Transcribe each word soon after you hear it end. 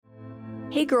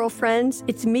Hey girlfriends,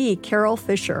 it's me, Carol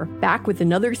Fisher, back with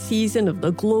another season of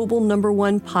the global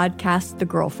 #1 podcast, The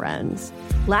Girlfriends.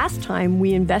 Last time,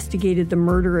 we investigated the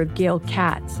murder of Gail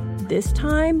Katz. This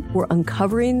time, we're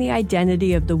uncovering the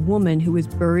identity of the woman who was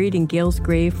buried in Gail's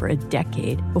grave for a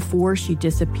decade before she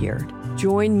disappeared.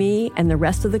 Join me and the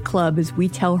rest of the club as we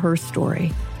tell her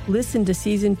story. Listen to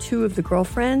Season 2 of The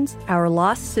Girlfriends, Our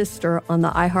Lost Sister on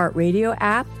the iHeartRadio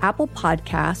app, Apple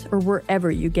Podcasts, or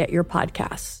wherever you get your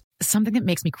podcasts. Something that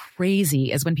makes me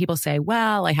crazy is when people say,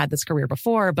 well, I had this career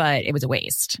before, but it was a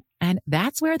waste. And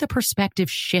that's where the perspective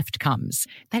shift comes,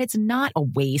 that it's not a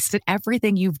waste, that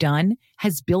everything you've done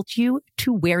has built you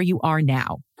to where you are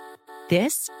now.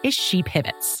 This is She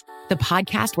Pivots, the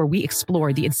podcast where we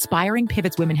explore the inspiring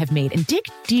pivots women have made and dig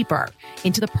deeper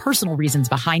into the personal reasons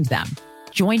behind them.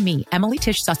 Join me, Emily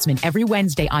Tish Sussman, every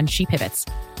Wednesday on She Pivots.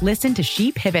 Listen to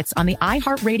She Pivots on the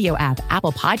iHeartRadio app,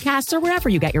 Apple Podcasts, or wherever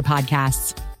you get your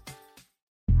podcasts.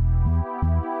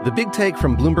 The Big Take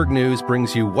from Bloomberg News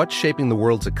brings you what's shaping the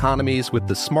world's economies with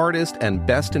the smartest and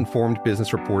best-informed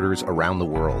business reporters around the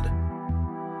world.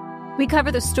 We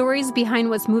cover the stories behind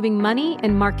what's moving money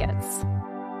and markets,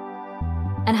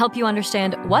 and help you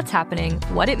understand what's happening,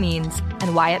 what it means,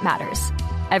 and why it matters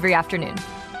every afternoon.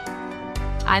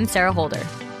 I'm Sarah Holder.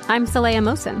 I'm Saleha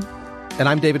Mohsin. And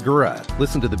I'm David Gura.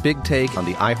 Listen to The Big Take on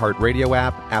the iHeartRadio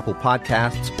app, Apple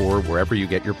Podcasts, or wherever you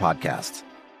get your podcasts.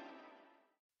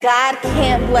 God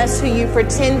can't bless who you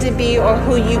pretend to be or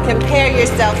who you compare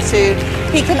yourself to.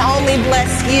 He can only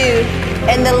bless you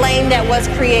in the lane that was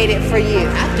created for you.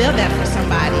 I feel that for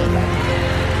somebody.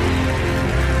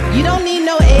 You don't need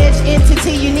no edge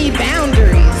entity, you need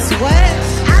boundaries. What?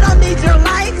 I don't need your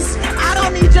likes. I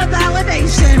don't need your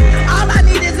validation. All I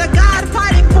need is a God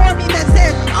fighting for me that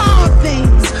says all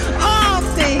things, all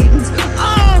things,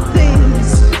 all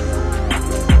things.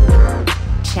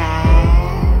 Child.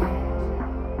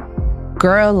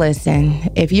 Girl, listen,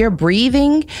 if you're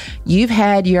breathing, you've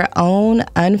had your own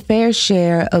unfair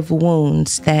share of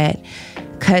wounds that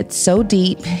cut so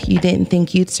deep you didn't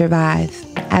think you'd survive.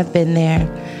 I've been there.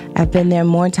 I've been there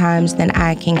more times than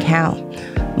I can count.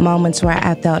 Moments where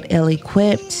I felt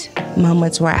ill-equipped,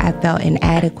 moments where I felt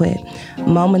inadequate,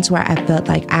 moments where I felt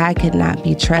like I could not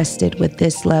be trusted with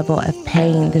this level of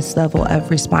pain, this level of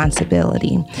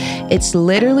responsibility. It's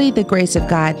literally the grace of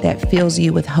God that fills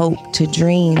you with hope to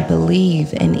dream,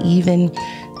 believe, and even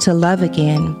to love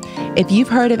again. If you've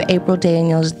heard of April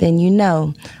Daniels, then you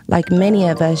know, like many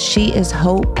of us, she is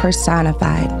hope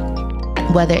personified.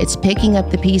 Whether it's picking up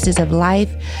the pieces of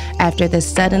life after the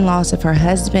sudden loss of her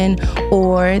husband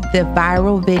or the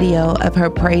viral video of her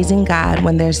praising God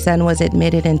when their son was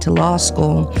admitted into law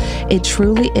school, it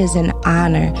truly is an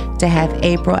honor to have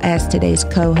April as today's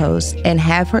co-host and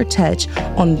have her touch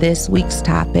on this week's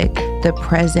topic, the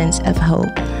presence of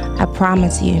hope. I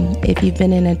promise you, if you've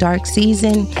been in a dark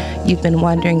season, you've been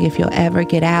wondering if you'll ever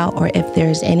get out or if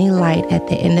there's any light at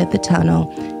the end of the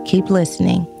tunnel, keep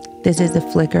listening. This is the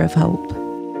flicker of hope.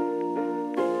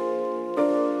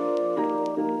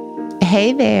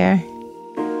 Hey there.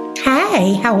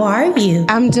 Hi, how are you?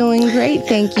 I'm doing great,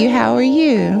 thank you. How are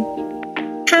you?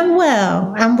 I'm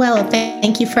well.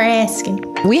 Thank you for asking.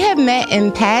 We have met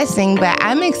in passing, but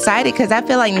I'm excited because I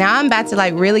feel like now I'm about to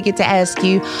really get to ask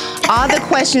you all the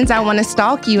questions I want to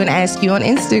stalk you and ask you on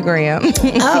Instagram.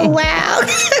 Oh, wow.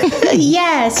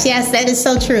 Yes, that is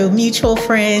so true. Mutual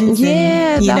friends.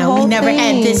 Yeah, and, we never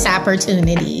had this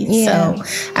opportunity. Yeah.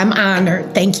 So I'm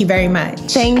honored. Thank you very much.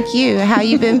 Thank you. How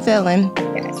you been feeling?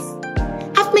 Yes.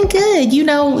 I've been good.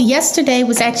 Yesterday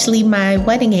was actually my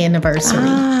wedding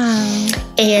anniversary.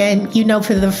 And,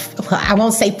 I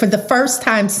won't say for the first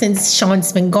time since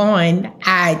Sean's been gone,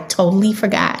 I totally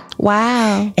forgot.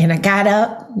 Wow. And I got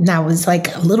up and I was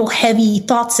like a little heavy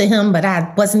thoughts of him, but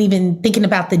I wasn't even thinking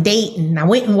about the date. And I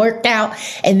went and worked out.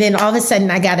 And then all of a sudden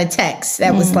I got a text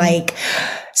that was like,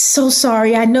 so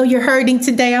sorry. I know you're hurting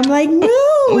today. I'm like, no.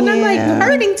 And I'm like,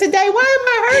 hurting today? Why am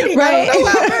I hurting? Right. I don't know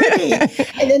why I'm hurting.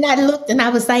 And then I looked and I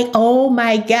was like, oh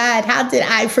my God, how did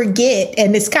I forget?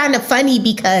 And it's kind of funny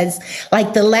because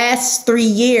the last 3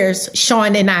 years,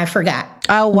 Sean and I forgot.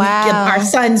 Oh, wow. Our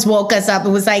sons woke us up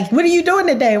and was like, what are you doing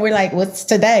today? We're like, what's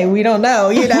today? We don't know,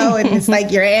 and it's like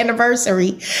your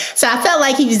anniversary. So I felt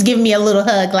like he was giving me a little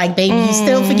hug, like, baby, you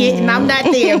still forgetting. I'm not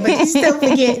there, but you still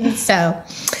forgetting. So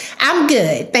I'm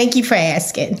good. Thank you for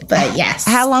asking. But yes.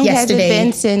 How long has it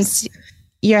been since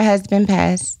your husband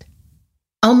passed?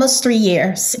 Almost 3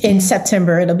 years. In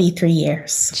September, it'll be 3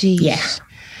 years. Jeez.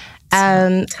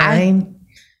 Yeah. Time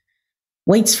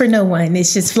waits for no one.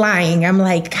 It's just flying. I'm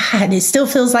like, God, it still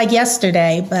feels like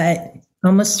yesterday, but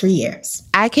almost 3 years.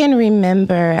 I can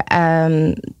remember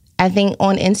I think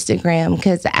on Instagram,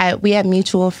 because we have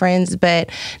mutual friends,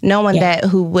 but no one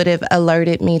who would have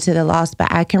alerted me to the loss.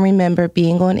 But I can remember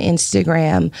being on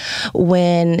Instagram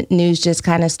when news just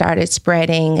kind of started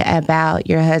spreading about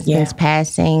your husband's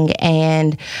passing.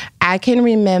 And I can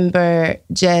remember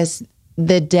just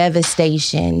the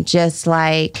devastation, just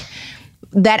like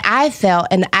that I felt,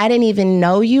 and I didn't even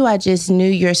know you. I just knew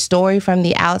your story from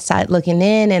the outside looking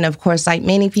in. And of course, like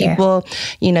many people,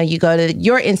 you know, you go to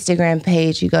your Instagram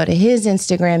page, you go to his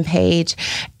Instagram page.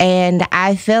 And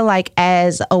I feel like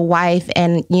as a wife,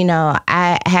 and, you know,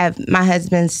 I have my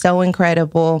husband so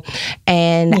incredible.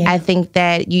 And I think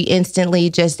that you instantly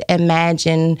just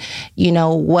imagine, you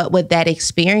know, what would that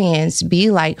experience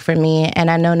be like for me? And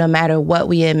I know no matter what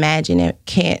we imagine,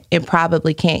 it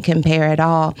probably can't compare at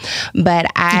all. But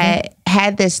I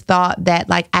had this thought that,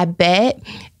 like, I bet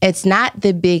it's not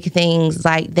the big things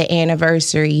like the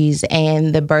anniversaries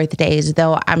and the birthdays,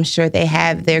 though I'm sure they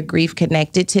have their grief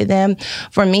connected to them.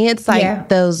 For me, it's like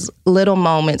those little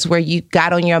moments where you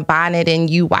got on your bonnet and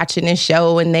you watching a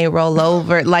show and they roll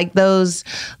over. Like those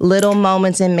little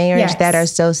moments in marriage that are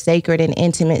so sacred and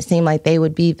intimate seem like they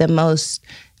would be the most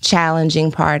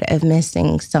challenging part of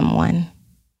missing someone.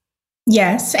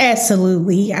 Yes,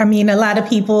 absolutely. I mean, a lot of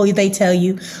people, they tell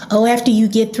you, oh, after you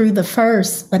get through the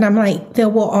first, but I'm like, there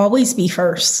will always be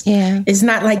first. Yeah. It's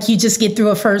not like you just get through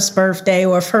a first birthday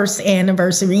or a first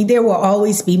anniversary. There will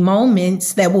always be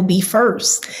moments that will be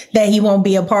first that he won't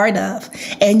be a part of.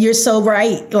 And you're so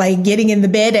right. Like getting in the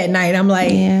bed at night, I'm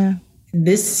like,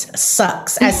 this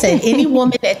sucks. I said, any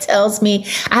woman that tells me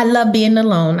I love being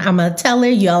alone, I'm going to tell her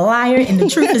you're a liar and the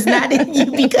truth is not in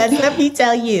you, because let me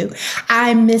tell you,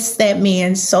 I miss that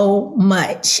man so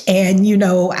much. And, you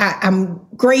know, I'm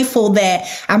grateful that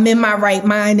I'm in my right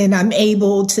mind and I'm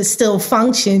able to still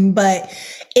function, but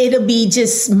it'll be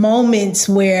just moments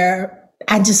where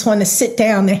I just want to sit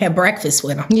down and have breakfast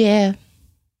with him. Yeah.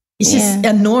 It's just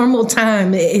a normal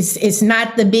time. It's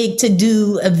not the big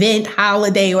to-do event,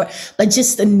 holiday, but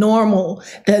just the normal,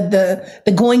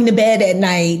 the going to bed at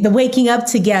night, the waking up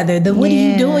together, the what are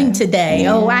you doing today?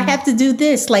 Oh, I have to do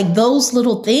this. Like those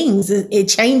little things, it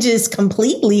changes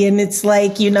completely. And it's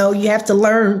like, you know, you have to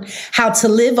learn how to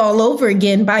live all over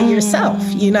again by yourself,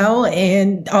 you know?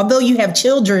 And although you have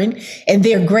children and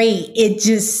they're great, it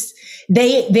just,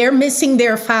 they're missing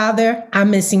their father.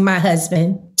 I'm missing my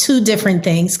husband. Two different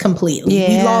things completely.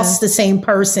 We lost the same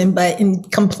person, but in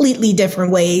completely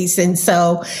different ways. And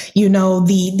so, you know,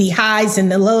 the highs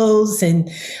and the lows and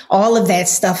all of that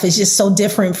stuff is just so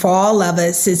different for all of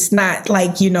us. It's not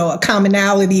like, you know, a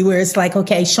commonality where it's like,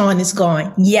 okay, Sean is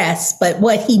gone. Yes, but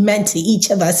what he meant to each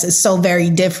of us is so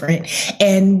very different.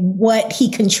 And what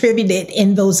he contributed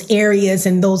in those areas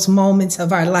and those moments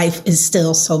of our life is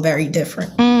still so very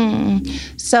different.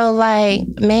 So like,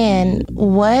 man,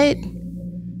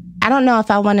 I don't know if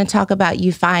I want to talk about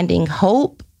you finding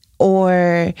hope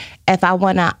or if I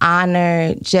want to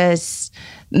honor just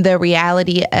the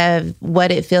reality of what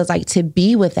it feels like to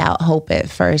be without hope at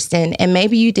first. And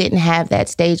maybe you didn't have that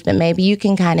stage, but maybe you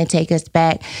can kind of take us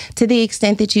back to the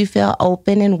extent that you feel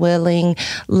open and willing.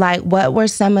 Like, what were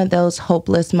some of those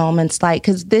hopeless moments like?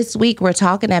 Because this week we're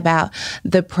talking about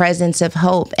the presence of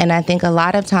hope. And I think a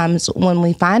lot of times when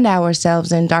we find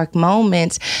ourselves in dark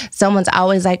moments, someone's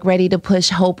always like ready to push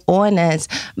hope on us.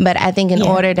 But I think in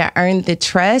order to earn the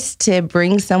trust to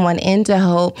bring someone into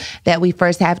hope, that we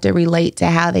first have to relate to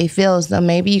how they feel. So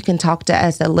maybe you can talk to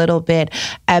us a little bit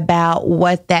about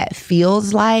what that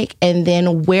feels like, and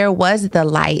then where was the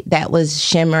light that was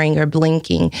shimmering or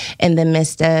blinking in the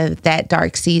midst of that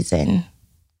dark season?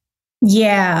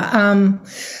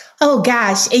 Oh,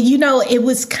 gosh. You know, it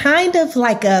was kind of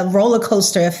like a roller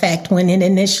coaster effect when it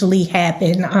initially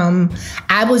happened.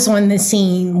 I was on the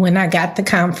scene when I got the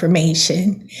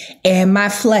confirmation and my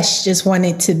flesh just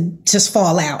wanted to just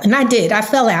fall out. And I did. I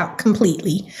fell out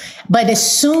completely. But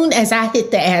as soon as I hit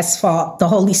the asphalt, the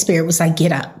Holy Spirit was like,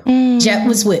 get up. Jet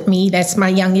was with me. That's my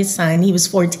youngest son. He was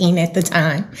 14 at the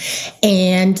time.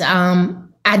 And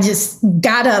I just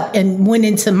got up and went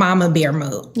into mama bear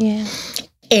mode. Yeah.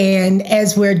 And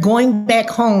as we're going back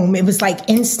home, it was like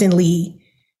instantly,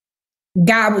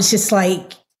 God was just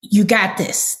like, you got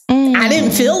this. I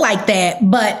didn't feel like that,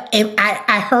 but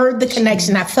I heard the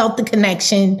connection. I felt the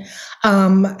connection.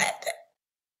 My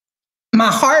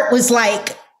heart was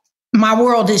like, my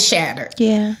world is shattered.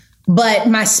 Yeah. But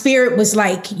my spirit was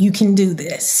like, you can do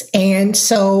this. And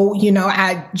so,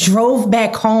 I drove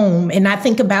back home, and I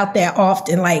think about that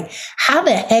often. Like, how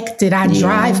the heck did I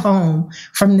drive home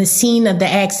from the scene of the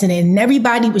accident? And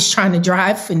everybody was trying to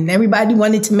drive, and everybody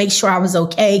wanted to make sure I was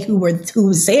okay, who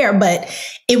was there. But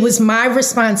it was my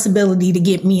responsibility to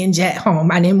get me and Jet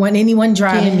home. I didn't want anyone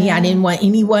driving me. I didn't want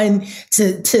anyone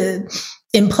to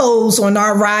impose on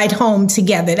our ride home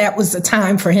together. That was the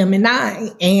time for him and I.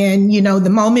 And, the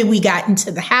moment we got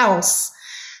into the house,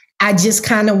 I just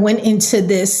kind of went into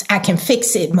this, I can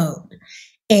fix it mode.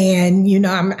 And,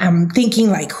 I'm thinking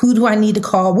like, who do I need to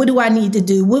call? What do I need to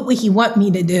do? What would he want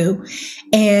me to do?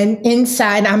 And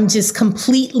inside, I'm just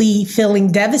completely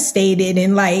feeling devastated,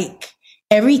 and like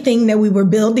everything that we were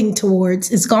building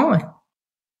towards is gone.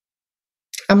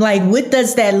 I'm like, what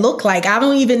does that look like? I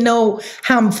don't even know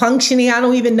how I'm functioning. I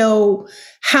don't even know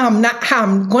how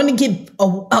I'm going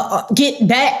to get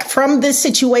back from this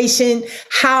situation.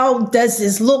 How does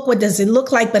this look? What does it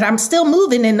look like? But I'm still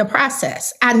moving in the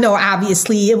process. I know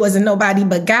obviously it wasn't nobody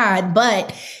but God,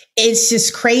 but it's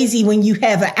just crazy when you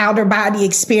have an outer body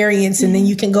experience and then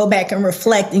you can go back and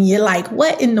reflect and you're like,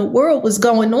 what in the world was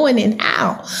going on and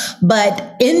how?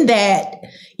 But in that,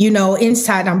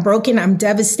 inside I'm broken, I'm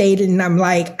devastated, and I'm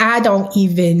like, I don't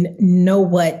even know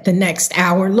what the next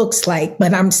hour looks like,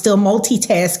 but I'm still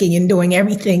multitasking and doing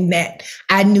everything that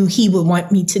I knew he would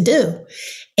want me to do.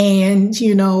 And,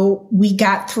 we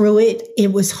got through it.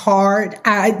 It was hard.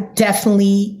 I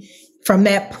definitely, from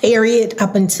that period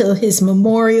up until his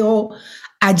memorial,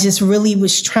 I just really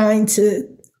was trying to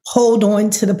hold on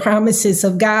to the promises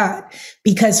of God.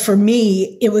 Because for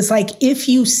me, it was like, if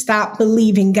you stop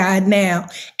believing God now,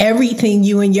 everything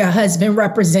you and your husband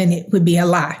represented would be a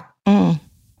lie.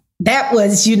 That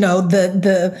was,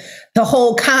 the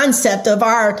whole concept of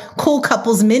our Cool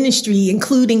Couples ministry,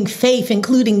 including faith,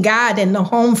 including God and the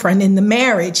home front and the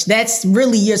marriage. That's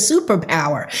really your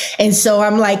superpower. And so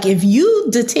I'm like, if you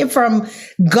deter from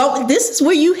this is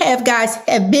where you guys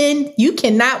have been, you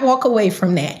cannot walk away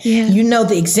from that. Yeah.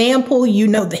 The example,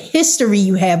 the history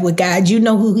you have with God,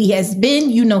 who he has been,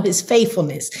 his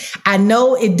faithfulness. I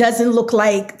know it doesn't look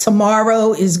like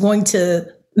tomorrow is going to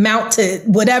mount to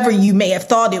whatever you may have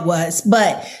thought it was,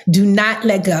 but do not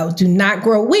let go. Do not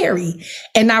grow weary.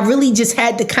 And I really just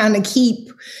had to kind of keep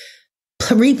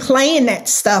replaying that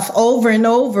stuff over and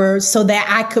over so that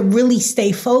I could really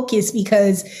stay focused,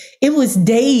 because it was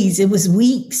days, it was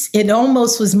weeks, it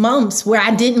almost was months where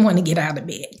I didn't want to get out of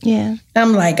bed. Yeah.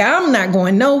 I'm like, I'm not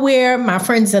going nowhere. My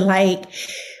friends are like,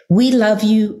 we love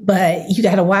you, but you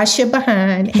got to wash your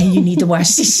behind and you need to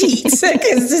wash the sheets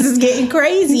because this is getting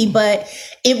crazy. But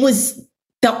it was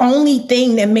the only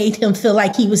thing that made him feel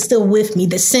like he was still with me,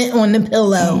 the scent on the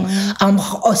pillow,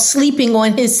 or sleeping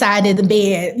on his side of the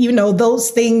bed,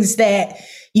 those things that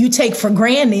you take for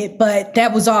granted. But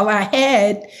that was all I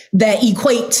had that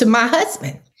equate to my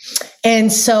husband.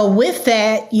 And so with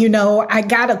that, I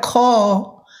got a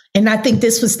call, and I think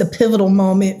this was the pivotal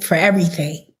moment for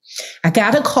everything. I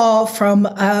got a call from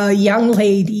a young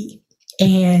lady,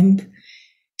 and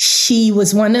she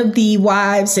was one of the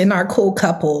wives in our Cool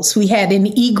Couples. We had an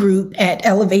e-group at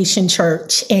Elevation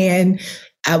Church, and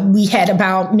we had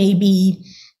about maybe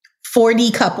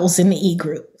 40 couples in the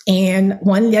e-group. And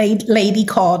one lady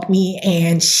called me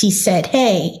and she said,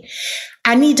 hey,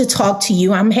 I need to talk to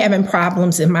you. I'm having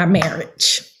problems in my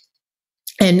marriage.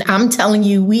 And I'm telling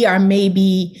you, we are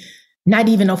maybe not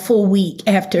even a full week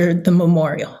after the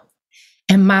memorial.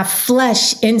 And my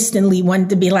flesh instantly wanted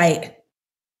to be like,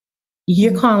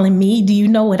 you're calling me? Do you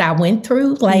know what I went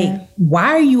through? Like, why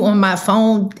are you on my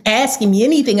phone asking me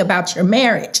anything about your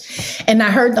marriage? And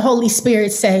I heard the Holy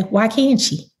Spirit say, why can't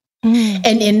she?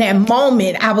 And in that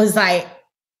moment, I was like,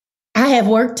 I have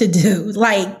work to do.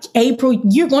 Like, April,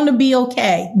 you're going to be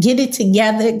okay. Get it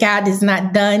together. God is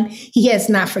not done. He has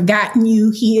not forgotten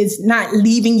you. He is not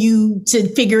leaving you to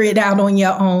figure it out on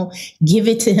your own. Give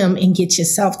it to him and get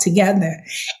yourself together.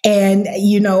 And,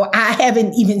 I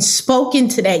haven't even spoken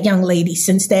to that young lady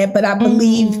since that, but I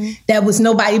believe that was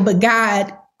nobody but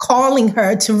God calling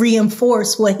her to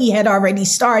reinforce what he had already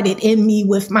started in me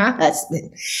with my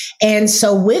husband. And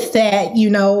so with that,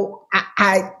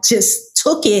 I just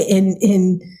took it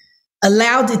and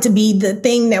allowed it to be the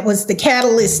thing that was the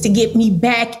catalyst to get me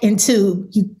back into,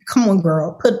 come on,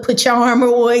 girl, put your armor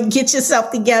on, get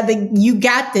yourself together. You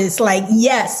got this. Like,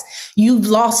 yes, you've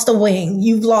lost a wing.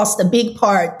 You've lost a big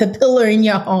part, the pillar in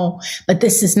your home, but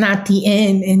this is not the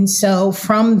end. And so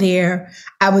from there,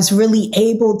 I was really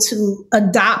able to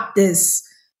adopt this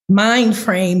mind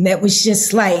frame that was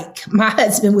just like, my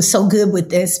husband was so good with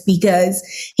this because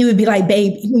he would be like,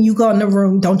 baby, when you go in the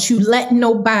room, don't you let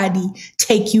nobody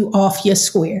take you off your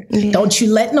square. Yeah. Don't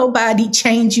you let nobody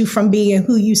change you from being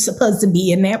who you're supposed to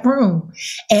be in that room.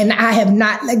 And I have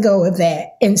not let go of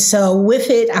that. And so with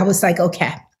it, I was like,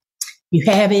 okay, you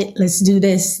have it. Let's do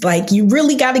this. Like, you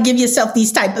really got to give yourself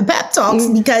these type of pep talks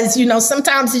because, you know,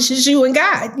 sometimes it's just you and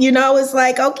God, you know, it's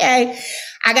like, okay,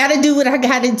 I got to do what I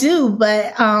got to do.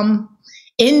 But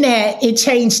in that, it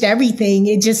changed everything.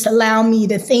 It just allowed me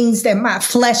the things that my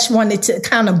flesh wanted to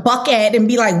kind of buck at and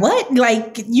be like, what?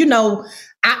 Like, you know,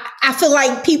 I feel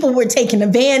like people were taking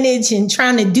advantage and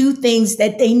trying to do things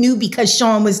that they knew because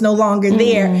Sean was no longer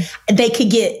there. They could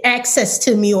get access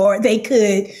to me or they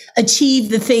could achieve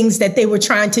the things that they were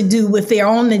trying to do with their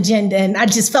own agenda. And I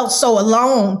just felt so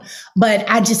alone, but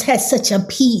I just had such a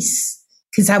peace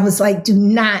because I was like, do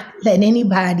not let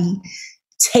anybody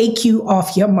take you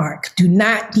off your mark. Do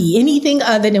not be anything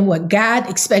other than what God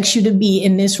expects you to be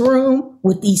in this room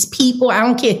with these people. I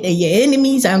don't care if they're your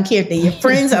enemies. I don't care if they're your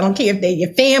friends. I don't care if they're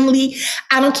your family.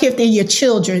 I don't care if they're your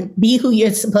children. Be who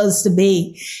you're supposed to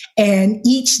be. And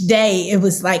each day it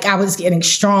was like I was getting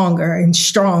stronger and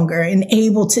stronger and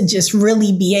able to just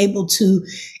really be able to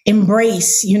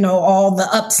embrace, you know, all the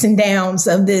ups and downs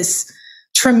of this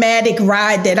traumatic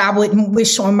ride that I wouldn't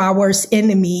wish on my worst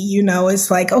enemy. You know,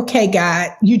 it's like, okay, God,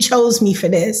 you chose me for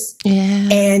this. Yeah.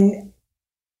 And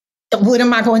what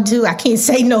am I going to do? I can't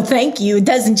say no, thank you. It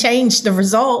doesn't change the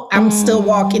result. I'm still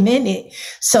walking in it.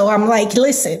 So I'm like,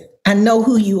 listen, I know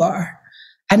who you are.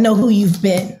 I know who you've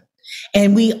been.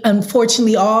 And we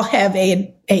unfortunately all have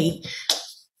an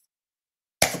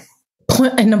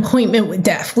appointment with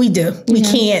death. We do. We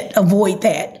can't avoid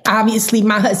that. Obviously,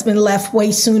 my husband left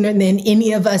way sooner than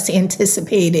any of us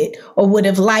anticipated or would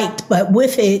have liked. But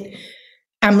with it,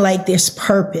 I'm like, there's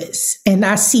purpose. And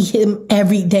I see him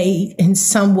every day in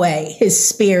some way, his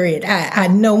spirit. I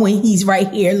know when he's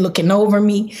right here looking over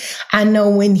me. I know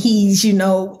when he's, you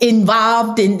know,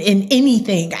 involved in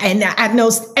anything. And I know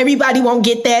everybody won't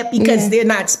get that because they're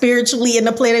not spiritually in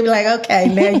the play. They be like, okay,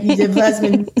 now your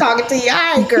husband talking to you.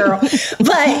 All right, girl.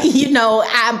 But, you know,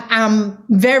 I'm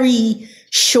very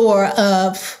sure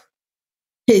of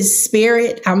his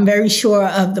spirit. I'm very sure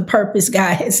of the purpose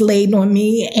God has laid on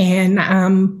me. And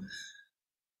I'm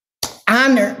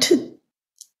honored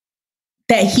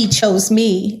that he chose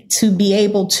me to be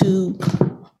able to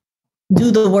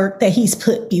do the work that he's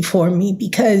put before me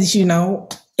because, you know,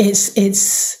 it's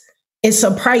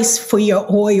a price for your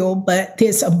oil, but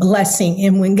there's a blessing.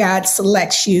 And when God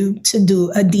selects you to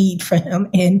do a deed for him,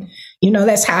 and, you know,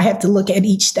 that's how I have to look at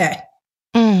each day.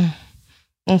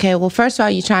 Okay, well, first of all,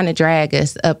 you're trying to drag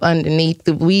us up underneath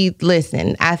the weed.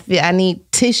 Listen, I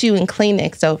need tissue and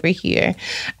Kleenex over here.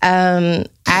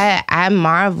 I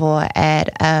marvel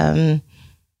at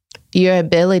your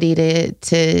ability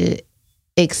to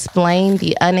explain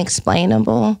the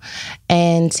unexplainable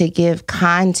and to give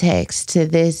context to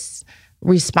this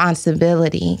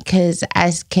responsibility, because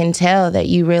I can tell that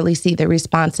you really see the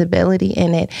responsibility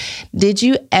in it. Did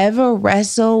you ever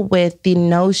wrestle with the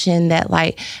notion that,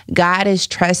 like, God is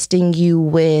trusting you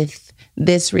with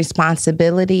this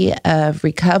responsibility of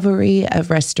recovery,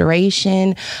 of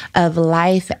restoration, of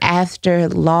life after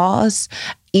loss,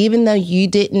 even though you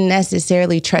didn't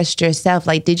necessarily trust yourself?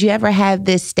 Like, did you ever have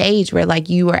this stage where, like,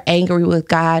 you were angry with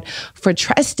God for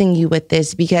trusting you with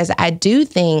this? Because I do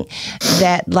think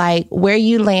that, like, where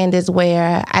you land is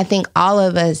where I think all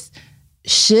of us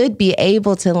should be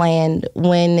able to land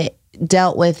when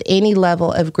dealt with any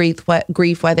level of grief,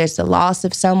 whether it's the loss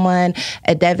of someone,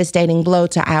 a devastating blow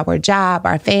to our job,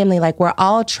 our family. Like, we're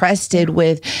all trusted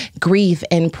with grief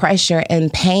and pressure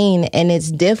and pain. And it's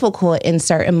difficult in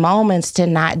certain moments to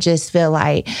not just feel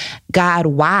like, God,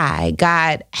 why?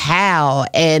 God, how?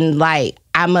 And, like,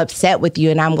 I'm upset with you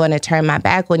and I'm going to turn my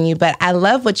back on you. But I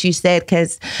love what you said,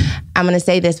 because I'm going to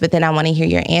say this, but then I want to hear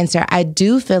your answer. I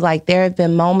do feel like there have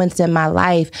been moments in my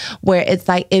life where it's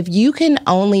like, if you can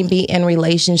only be in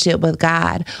relationship with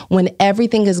God when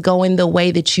everything is going the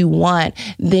way that you want,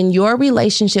 then your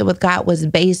relationship with God was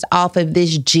based off of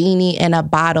this genie in a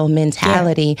bottle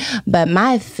mentality. Yeah. But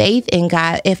my faith in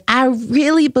God, if I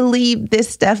really believe this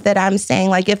stuff that I'm saying,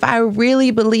 like, if I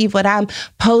really believe what I'm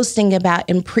posting about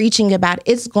and preaching about,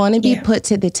 it's going to be put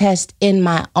to the test in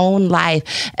my own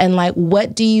life. And, like,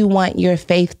 what do you want your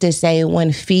faith to say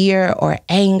when fear or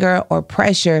anger or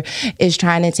pressure is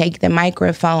trying to take the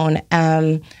microphone?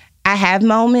 I have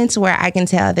moments where I can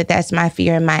tell that that's my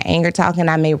fear and my anger talking.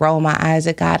 I may roll my eyes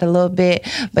at God a little bit,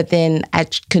 but then I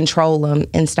control them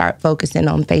and start focusing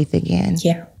on faith again.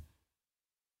 Yeah.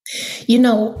 You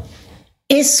know,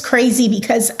 It's crazy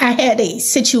because I had a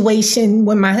situation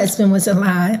when my husband was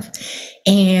alive,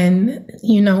 and,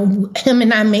 him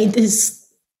and I made this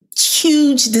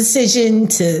huge decision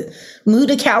to move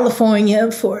to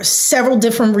California for several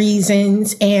different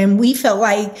reasons. And we felt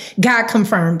like God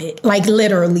confirmed it. Like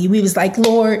literally, we was like,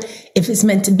 Lord, if it's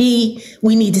meant to be,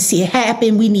 we need to see it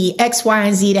happen. We need X, Y,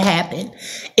 and Z to happen.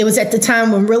 It was at the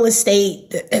time when real estate,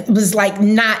 it was like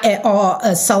not at all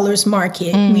a seller's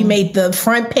market. We made the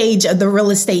front page of the real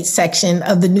estate section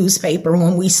of the newspaper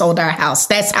when we sold our house.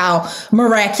 That's how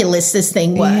miraculous this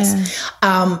thing was.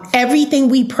 Yeah. Everything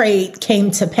we prayed came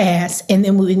to pass. And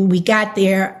then when we got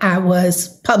there, I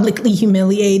was publicly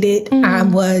humiliated. I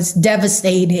was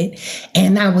devastated.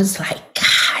 And I was like,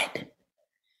 God,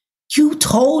 you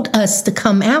told us to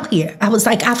come out here. I was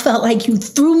like, I felt like you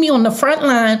threw me on the front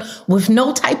line with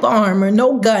no type of armor,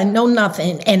 no gun, no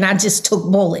nothing. And I just took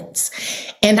bullets.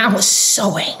 And I was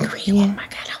so angry. Oh my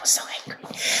God, I was so angry.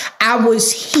 I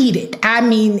was heated. I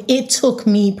mean, it took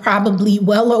me probably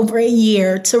well over a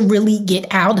year to really get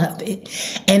out of it.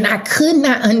 And I could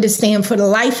not understand for the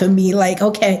life of me, like,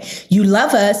 okay, you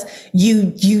love us.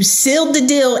 You sealed the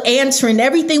deal, answering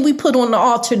everything we put on the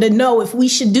altar to know if we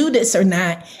should do this or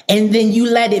not. And then you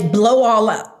let it blow all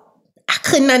up. I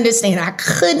couldn't understand. I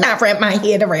could not wrap my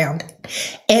head around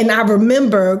it. And I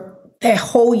remember that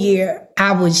whole year,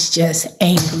 I was just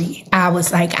angry. I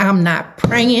was like, I'm not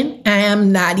praying. I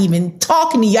am not even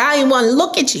talking to you. I didn't want to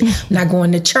look at you. I'm not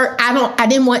going to church. I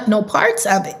didn't want no parts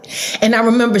of it. And I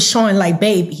remember Sean like,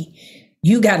 baby,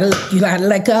 you gotta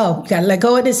let go. You gotta let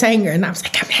go of this anger. And I was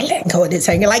like, I'm not letting go of this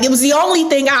anger. Like it was the only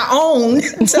thing I owned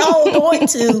to hold on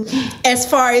to as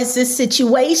far as this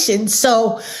situation.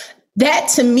 So that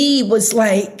to me was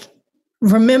like,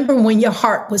 remember when your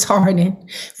heart was hardened.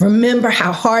 Remember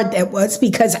how hard that was,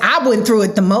 because I went through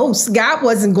it the most. God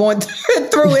wasn't going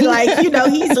through it like,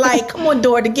 he's like, come on,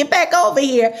 daughter, get back over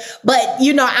here. But,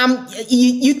 you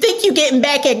think you're getting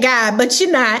back at God, but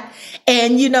you're not.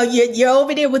 And, you're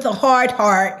over there with a hard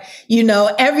heart.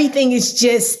 Everything is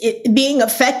just being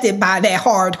affected by that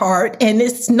hard heart. And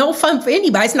it's no fun for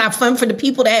anybody. It's not fun for the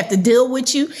people that have to deal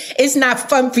with you. It's not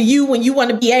fun for you when you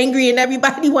want to be angry and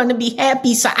everybody want to be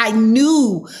happy. So I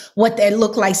knew what that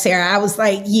looked like, Sarah. I was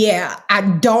like, yeah, I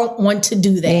don't want to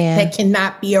do that. Yeah. That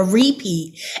cannot be a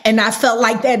repeat. And I felt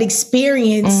like that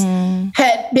experience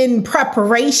had been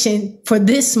preparation for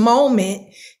this moment.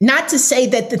 Not to say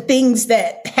that the things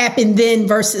that happened then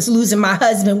versus losing my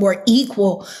husband were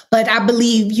equal, but I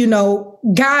believe,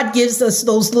 God gives us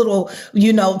those little,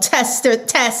 tests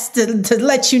to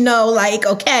let you know, like,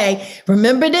 okay,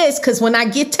 remember this, because when I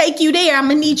take you there, I'm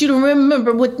going to need you to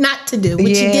remember what not to do, what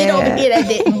you did over here that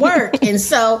didn't work. And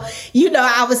so,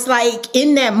 I was like,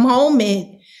 in that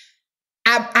moment,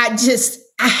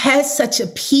 I had such a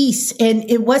peace. And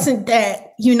it wasn't that,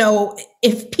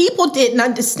 if people didn't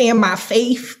understand my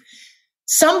faith,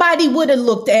 somebody would have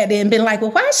looked at it and been like,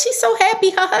 well, why is she so happy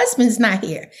her husband's not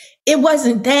here? It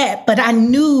wasn't that, but I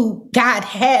knew God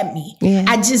had me. Yeah.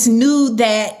 I just knew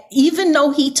that even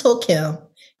though he took him,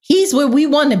 he's where we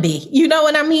want to be. You know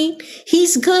what I mean?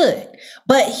 He's good,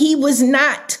 but he was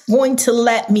not going to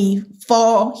let me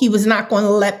fall. He was not going to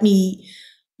let me,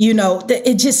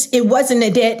 it wasn't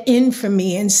a dead end for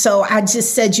me. And so I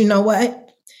just said, you know what?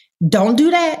 Don't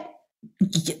do that.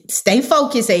 Stay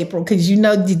focused, April, because keep your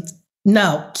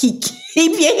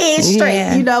head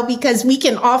straight, because we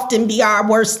can often be our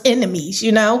worst enemies,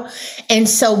 And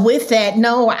so with that,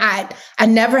 no, I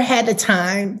never had a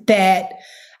time that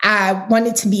I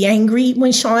wanted to be angry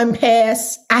when Sean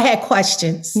passed. I had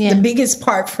questions. Yeah. The biggest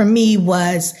part for me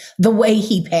was the way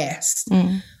he passed.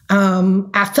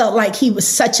 I felt like he was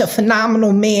such a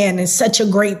phenomenal man and such a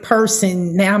great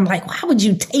person. Now I'm like, why would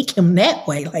you take him that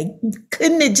way? Like,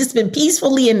 couldn't it just been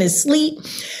peacefully in his sleep?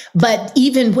 But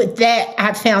even with that,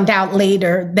 I found out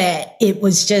later that it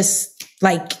was just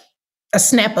like a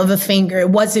snap of a finger.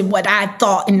 It wasn't what I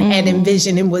thought and had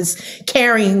envisioned and was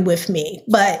carrying with me.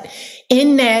 But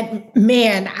in that,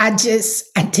 man, I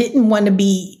didn't want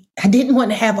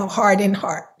to have a hardened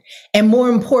heart. And more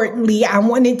importantly, I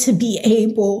wanted to be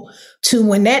able to,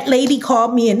 when that lady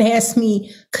called me and asked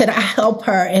me, could I help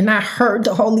her? And I heard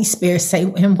the Holy Spirit say,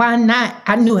 and why not?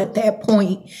 I knew at that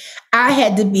point I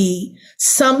had to be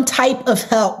some type of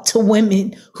help to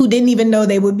women who didn't even know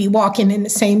they would be walking in the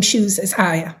same shoes as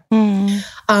I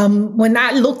am. When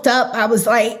I looked up, I was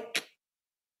like,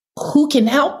 who can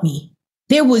help me?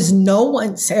 There was no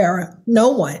one, Sarah, no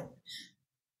one.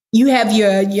 You have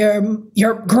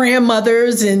your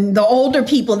grandmothers and the older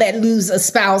people that lose a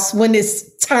spouse when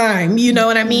it's time, you know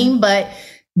what I mean? But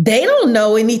they don't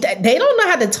know anything. They don't know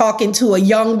how to talk into a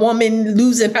young woman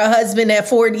losing her husband at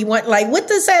 41. Like, what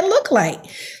does that look like?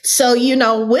 So,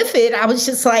 with it, I was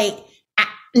just like,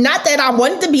 not that I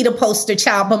wanted to be the poster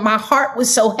child, but my heart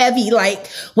was so heavy. Like,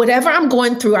 whatever I'm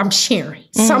going through, I'm sharing.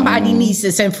 Somebody needs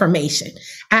this information.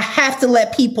 I have to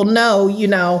let people know,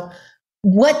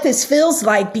 what this feels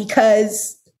like,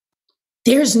 because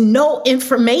there's no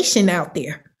information out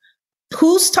there.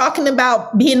 Who's talking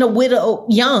about being a widow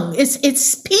young?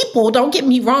 It's people, don't get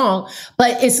me wrong,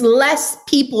 but it's less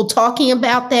people talking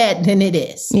about that than it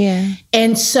is. Yeah.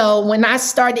 And so when I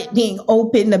started being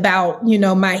open about,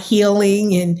 my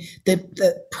healing and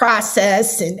the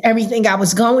process and everything I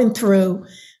was going through,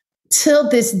 till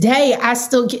this day, I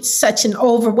still get such an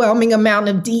overwhelming amount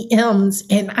of DMs,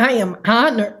 and I am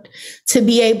honored to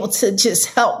be able to just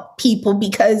help people,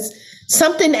 because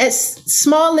something as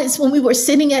small as when we were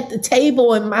sitting at the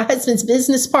table and my husband's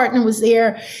business partner was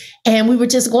there and we were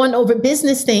just going over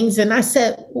business things. And I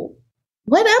said,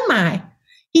 what am I?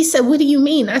 He said, what do you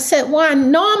mean? I said, well, I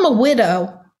know I'm a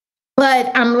widow, but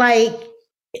I'm like,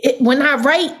 when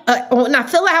I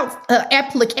fill out an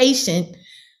application,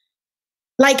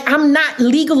 like, I'm not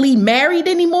legally married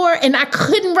anymore. And I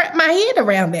couldn't wrap my head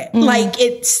around that. Like,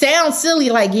 it sounds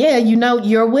silly. Like, yeah,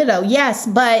 you're a widow. Yes.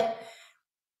 But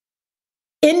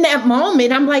in that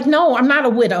moment, I'm like, no, I'm not a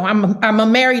widow. I'm a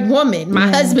married woman. My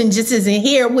husband just isn't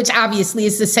here, which obviously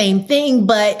is the same thing,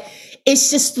 but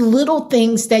it's just little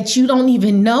things that you don't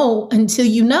even know until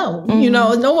you know.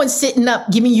 No one's sitting up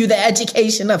giving you the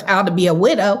education of how to be a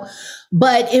widow,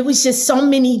 but it was just so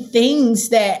many things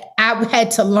that I had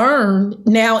to learn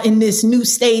now in this new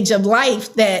stage of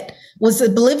life that was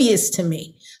oblivious to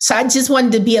me. So I just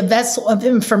wanted to be a vessel of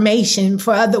information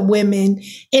for other women,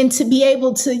 and to be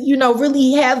able to,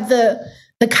 really have the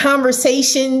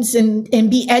conversations and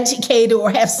be educated, or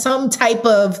have some type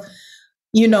of,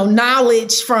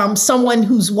 knowledge from someone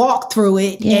who's walked through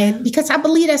it. Yeah. And because I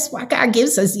believe that's why God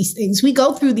gives us these things. We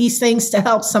go through these things to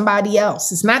help somebody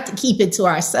else. It's not to keep it to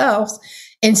ourselves.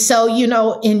 And so,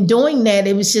 in doing that,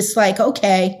 it was just like,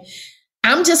 okay,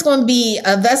 I'm just going to be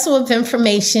a vessel of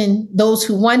information. Those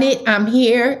who want it, I'm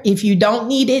here. If you don't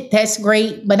need it, that's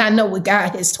great. But I know what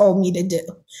God has told me to do.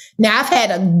 Now, I've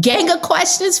had a gang of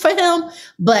questions for him,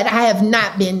 but I have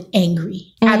not been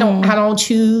angry. I don't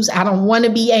choose. I don't want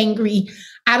to be angry.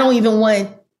 I don't even want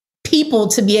people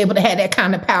to be able to have that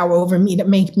kind of power over me to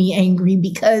make me angry,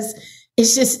 because I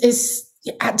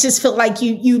just feel like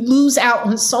you lose out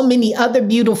on so many other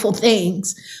beautiful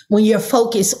things when you're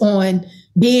focused on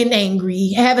being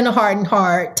angry, having a hardened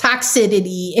heart,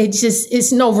 toxicity.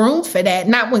 It's no room for that.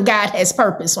 Not when God has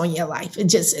purpose on your life. It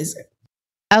just isn't.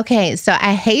 Okay, so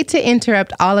I hate to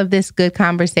interrupt all of this good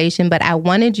conversation, but I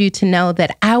wanted you to know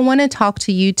that I want to talk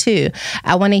to you too.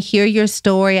 I want to hear your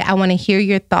story. I want to hear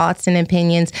your thoughts and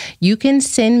opinions. You can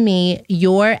send me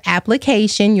your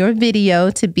application, your video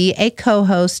to be a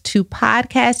co-host to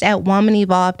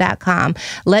podcast@womanevolve.com.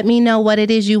 Let me know what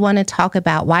it is you want to talk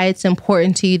about, why it's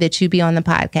important to you that you be on the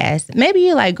podcast. Maybe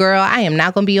you're like, girl, I am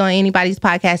not going to be on anybody's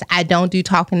podcast. I don't do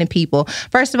talking to people.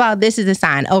 First of all, this is a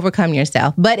sign. Overcome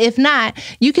yourself. But if not,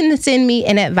 you can send me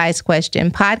an advice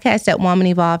question,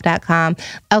 podcast@womanevolve.com.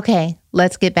 Okay,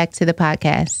 let's get back to the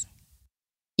podcast.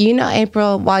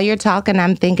 April, while you're talking,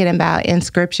 I'm thinking about in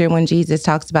scripture when Jesus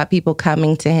talks about people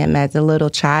coming to him as a little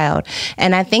child.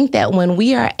 And I think that when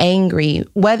we are angry,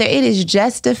 whether it is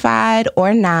justified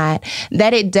or not,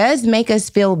 that it does make us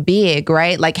feel big,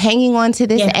 right? Like hanging on to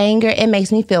this anger, it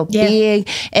makes me feel big.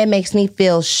 It makes me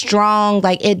feel strong.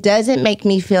 Like it doesn't make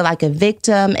me feel like a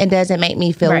victim. It doesn't make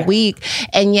me feel weak.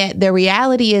 And yet the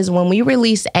reality is when we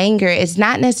release anger, it's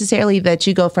not necessarily that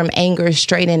you go from anger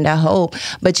straight into hope,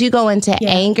 but you go into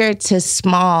anger to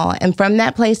small. And from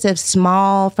that place of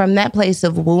small, from that place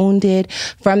of wounded,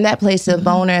 from that place of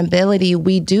vulnerability,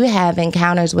 we do have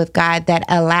encounters with God that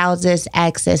allows us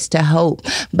access to hope.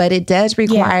 But it does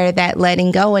require that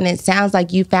letting go. And it sounds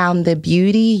like you found the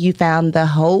beauty, you found the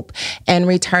hope, and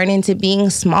returning to being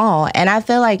small. And I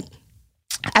feel like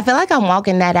I'm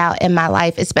walking that out in my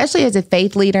life, especially as a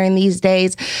faith leader in these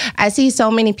days. I see so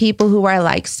many people who are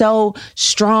like so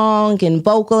strong and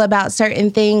vocal about certain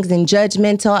things and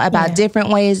judgmental about different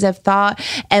ways of thought.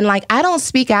 And like, I don't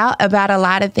speak out about a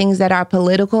lot of things that are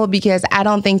political because I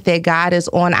don't think that God is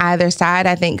on either side.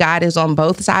 I think God is on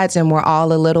both sides and we're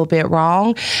all a little bit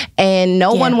wrong. And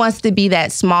no one wants to be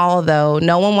that small, though.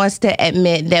 No one wants to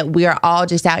admit that we're all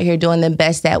just out here doing the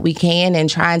best that we can and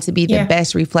trying to be the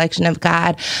best reflection of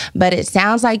God. But it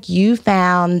sounds like you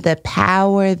found the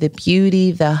power, the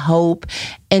beauty, the hope,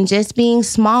 and just being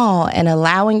small and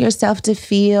allowing yourself to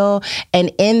feel.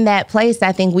 And in that place,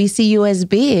 I think we see you as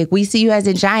big. We see you as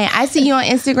a giant. I see you on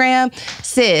Instagram,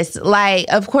 sis. Like,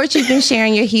 of course, you've been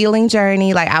sharing your healing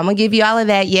journey. Like, I'm going to give you all of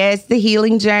that. Yes, the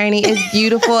healing journey is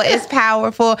beautiful. It's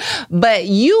powerful. But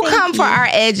you come for our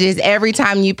edges every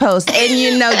time you post. And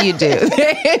you know you do.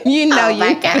 You know you.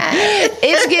 My God.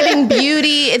 It's giving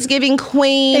beauty. It's giving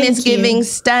queen. It's giving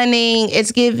stunning.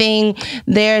 It's giving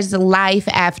there's life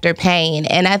after pain.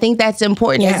 And I think that's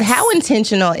important. Yes. How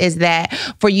intentional is that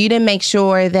for you to make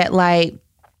sure that, like,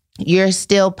 you're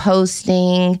still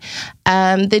posting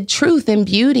the truth and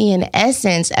beauty and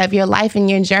essence of your life and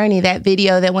your journey? That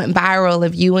video that went viral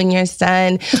of you and your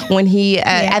son when he,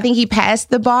 I think he passed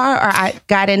the bar, or I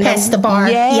got in Passed the bar.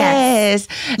 Yes.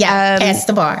 Yeah, passed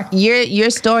the bar. Your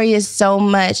story is so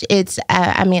much. It's,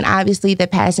 I mean, obviously the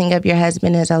passing of your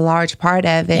husband is a large part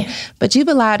of it, but you've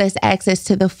allowed us access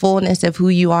to the fullness of who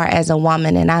you are as a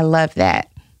woman. And I love that.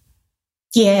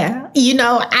 Yeah. You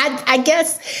know, I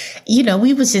guess, you know,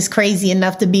 we was just crazy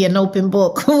enough to be an open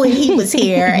book when he was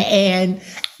here. And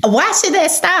why should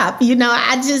that stop? You know,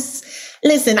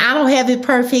 listen, I don't have it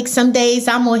perfect. Some days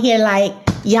I'm on here like,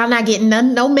 y'all not getting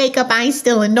no makeup. I ain't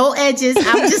stealing no edges.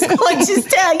 I'm just going to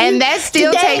tell you. And that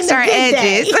still takes our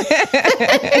edges.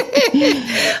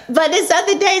 But it's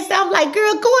other days that I'm like,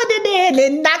 girl, go in there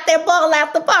and knock that ball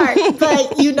out the park.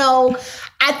 But, you know,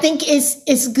 I think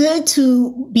it's good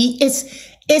to be,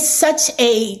 it's such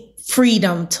a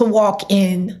freedom to walk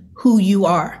in who you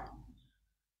are.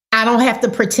 I don't have to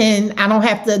pretend. I don't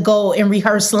have to go and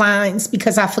rehearse lines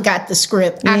because I forgot the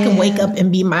script. I can wake up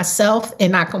and be myself,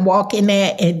 and I can walk in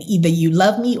there, and either you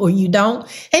love me or you don't.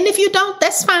 And if you don't,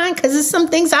 that's fine, because there's some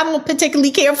things I don't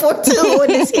particularly care for too on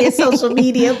this here social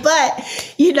media.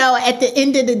 But, you know, at the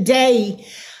end of the day,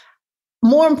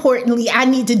 more importantly, I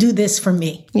need to do this for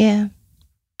me. Yeah.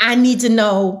 I need to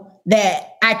know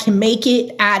that I can make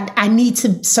it. I need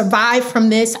to survive from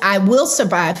this. I will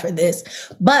survive for this.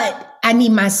 But I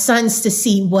need my sons to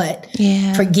see what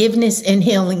forgiveness and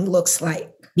healing looks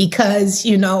like, because,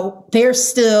 you know, they're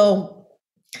still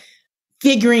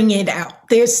figuring it out.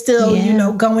 They're still, you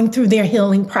know, going through their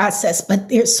healing process, but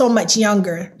they're so much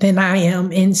younger than I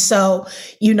am. And so,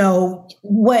 you know,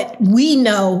 what we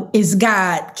know is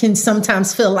God can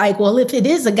sometimes feel like, well, if it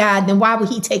is a God, then why would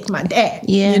he take my dad?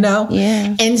 You know?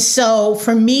 Yeah. And so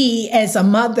for me as a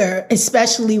mother,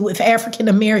 especially with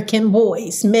African-American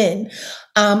boys, men,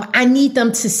 I need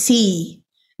them to see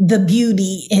the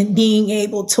beauty in being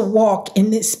able to walk in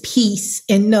this peace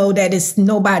and know that it's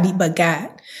nobody but God.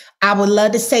 I would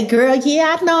love to say, girl,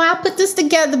 yeah, I know I put this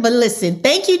together, but listen,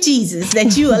 thank you, Jesus,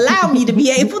 that you allow me to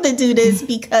be able to do this,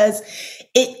 because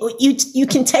you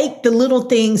can take the little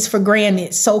things for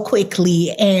granted so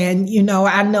quickly. And, you know,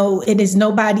 I know it is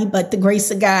nobody but the grace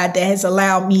of God that has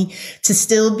allowed me to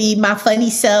still be my funny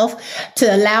self,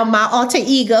 to allow my alter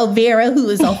ego, Vera, who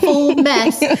is a full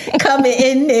mess, coming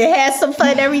in and have some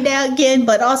fun every now and again,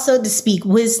 but also to speak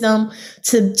wisdom,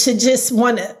 to just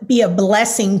want to be a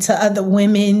blessing to other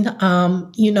women.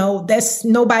 You know, that's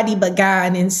nobody but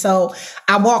God. And so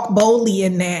I walk boldly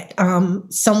in that.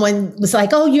 Someone was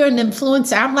like, oh, you're an influencer.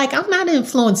 I'm like, I'm not an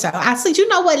influencer. I said, you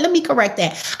know what? Let me correct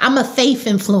that. I'm a faith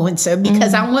influencer,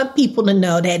 because I want people to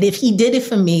know that if he did it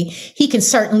for me, he can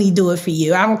certainly do it for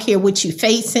you. I don't care what you're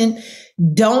facing.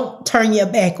 Don't turn your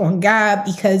back on God,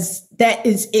 because that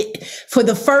is it. For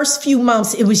the first few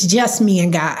months, it was just me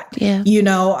and God. Yeah. You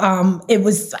know, it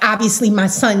was obviously my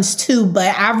sons too,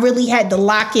 but I really had to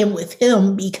lock in with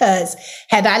him, because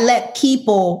had I let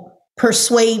people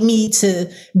persuade me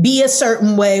to be a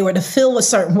certain way or to feel a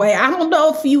certain way, I don't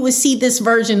know if you would see this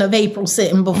version of April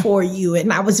sitting before you.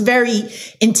 And I was very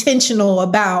intentional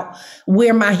about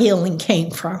where my healing came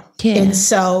from. Yeah. And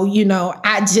so, you know,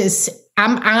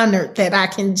 I'm honored that I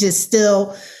can just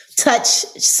still touch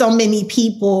so many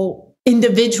people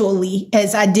individually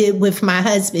as I did with my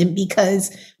husband,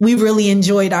 because we really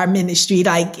enjoyed our ministry.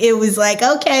 Like, it was like,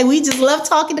 okay, we just love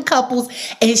talking to couples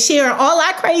and sharing all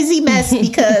our crazy mess,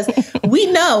 because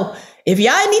we know if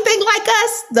y'all anything like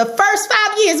us, the first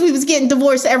 5 years we was getting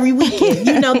divorced every weekend.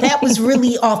 You know, that was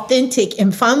really authentic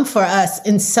and fun for us.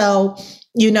 And so,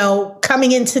 you know,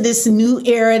 coming into this new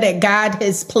era that God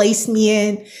has placed me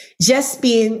in, just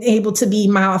being able to be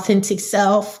my authentic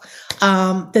self,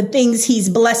 the things he's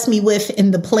blessed me with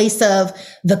in the place of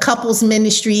the couples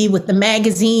ministry with the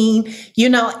magazine, you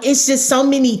know, it's just so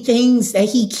many things that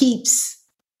he keeps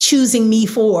choosing me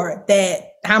for,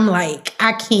 that I'm like,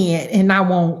 I can't and I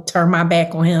won't turn my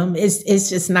back on him. It's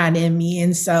just not in me.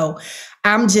 And so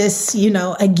I'm just, you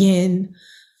know, again,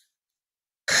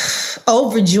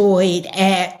 overjoyed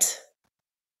at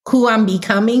who I'm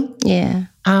becoming. Yeah.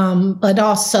 But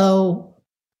also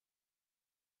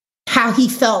how he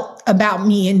felt about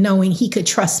me and knowing he could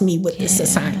trust me with this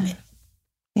assignment.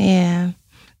 Yeah.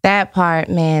 That part,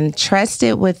 man,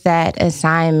 trusted with that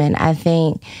assignment. I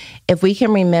think if we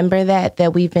can remember that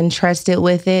we've been trusted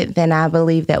with it, then I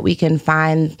believe that we can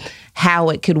find how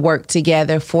it could work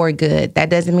together for good. That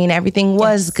doesn't mean everything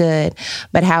was good,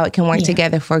 but how it can work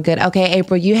together for good. Okay,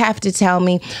 April, you have to tell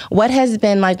me what has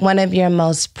been like one of your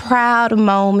most proud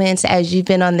moments as you've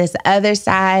been on this other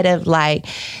side of like,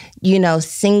 you know,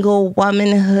 single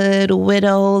womanhood,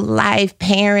 widow life,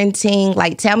 parenting.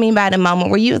 Like, tell me about a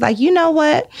moment where you was like, you know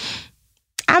what?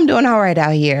 I'm doing all right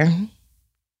out here.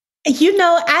 You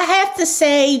know, I have to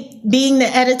say, being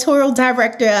the editorial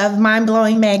director of Mind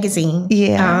Blowing Magazine,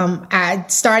 I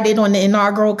started on the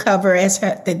inaugural cover as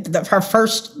her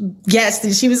first guest,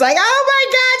 and she was like, "Oh my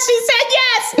God!" She said,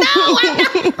 "Yes, no, I'm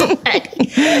not ready."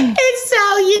 And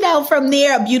so, you know, from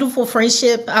there, a beautiful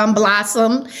friendship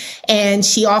blossomed, and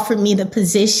she offered me the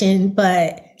position.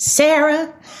 But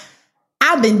Sarah,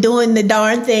 I've been doing the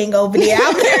darn thing over there.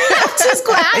 I'm just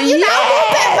going, I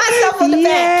will pat myself on the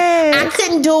back. I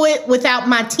couldn't do it without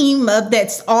my team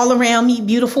that's all around me,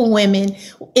 beautiful women.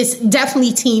 It's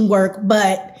definitely teamwork,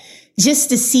 but just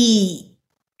to see,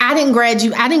 I didn't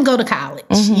go to college.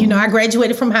 Mm-hmm. You know, I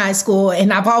graduated from high school,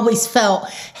 and I've always felt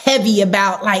heavy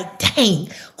about like, dang,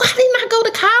 why didn't I go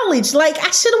to college? Like,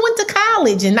 I should have went to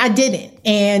college, and I didn't.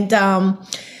 And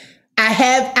I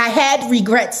had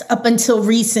regrets up until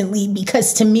recently,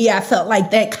 because to me, I felt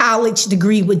like that college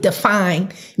degree would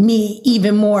define me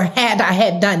even more had I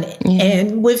had done it. Mm-hmm.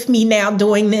 And with me now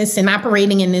doing this and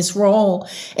operating in this role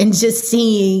and just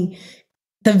seeing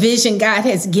the vision God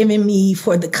has given me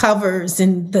for the covers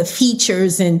and the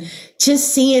features and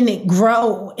just seeing it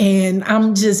grow. And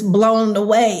I'm just blown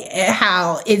away at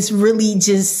how it's really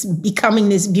just becoming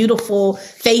this beautiful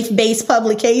faith-based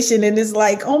publication. And it's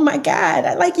like, oh my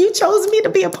God, like you chose me to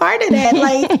be a part of that.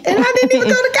 Like, and I didn't even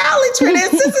go to college for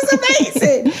this. This is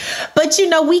amazing. But you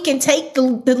know, we can take the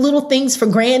little things for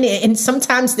granted. And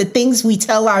sometimes the things we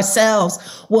tell ourselves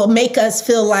will make us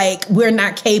feel like we're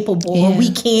not capable or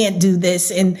we can't do this.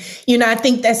 And, you know, I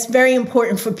think that's very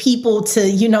important for people to,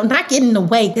 you know, not get in the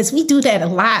way, because we do that a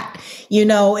lot. You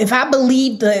know, if I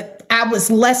believed that I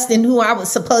was less than who I was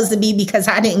supposed to be because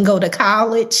I didn't go to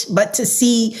college, but to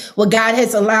see what God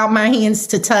has allowed my hands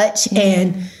to touch,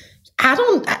 and I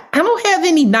don't have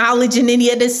any knowledge in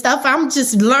any of this stuff. I'm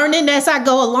just learning as I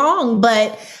go along,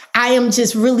 but I am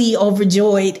just really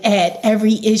overjoyed at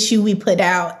every issue we put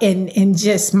out and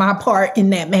just my part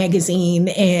in that magazine.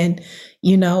 And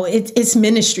you know, it's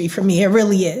ministry for me. It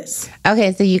really is.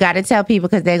 Okay, so you got to tell people,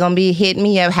 because they're going to be hitting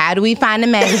me up. How do we find the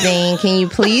magazine? Can you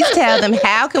please tell them,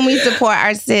 how can we support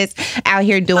our sis out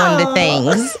here doing the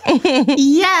things?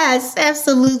 Yes,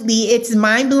 absolutely. It's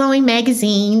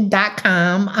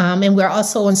mindblowingmagazine.com. And we're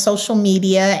also on social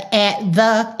media at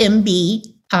the MB.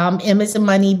 M as in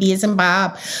money, B as in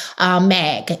Bob,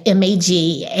 MAG,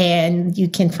 M-A-G. And you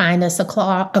can find us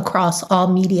across all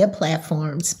media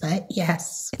platforms. But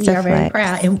yes, we are very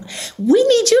proud. And we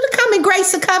need you to come and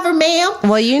grace the cover, ma'am.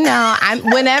 Well, you know,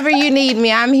 whenever you need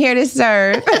me, I'm here to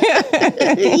serve.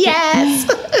 Yes.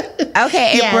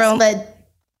 Okay, April. Yes,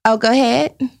 go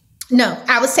ahead. No,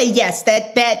 I would say yes.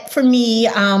 That for me,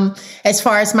 as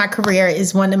far as my career,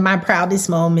 is one of my proudest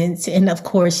moments, and of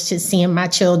course, just seeing my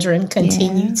children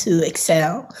continue to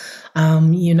excel.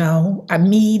 You know,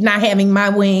 me not having my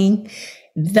wing,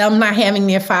 them not having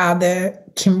their father,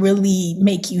 can really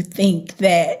make you think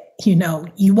that, you know,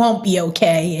 you won't be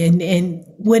okay, and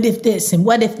what if this and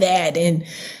what if that, and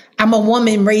I'm a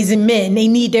woman raising men. They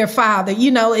need their father. You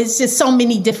know, it's just so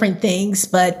many different things,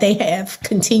 but they have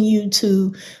continued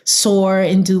to soar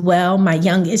and do well. My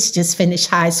youngest just finished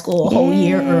high school a whole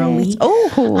year early.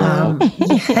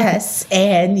 Yes.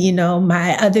 And, you know,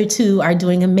 my other two are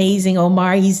doing amazing.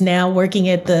 Omar, he's now working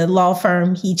at the law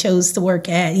firm he chose to work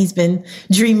at. He's been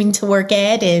dreaming to work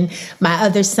at. And my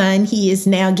other son, he is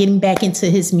now getting back into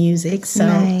his music. So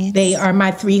they are my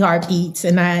three heartbeats.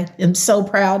 And I am so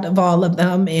proud of all of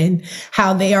them and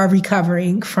how they are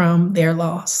recovering from their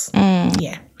loss.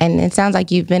 Yeah. And it sounds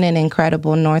like you've been an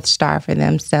incredible North Star for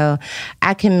them. So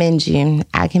I commend you.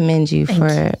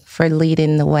 For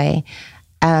leading the way.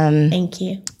 Thank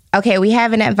you. Okay, we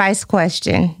have an advice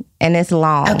question, and it's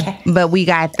long, but we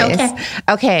got this.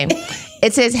 Okay.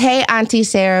 It says, "Hey, Auntie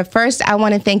Sarah, first I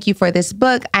want to thank you for this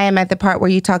book. I am at the part where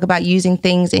you talk about using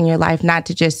things in your life not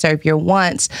to just serve your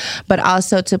wants, but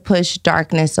also to push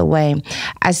darkness away.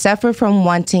 I suffer from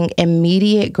wanting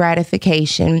immediate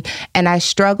gratification, and I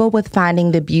struggle with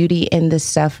finding the beauty in the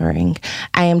suffering.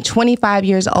 I am 25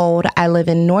 years old. I live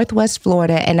in Northwest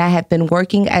Florida, and I have been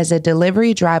working as a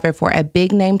delivery driver for a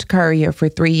big-named courier for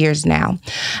 3 years now.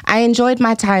 I enjoyed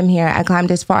my time here. I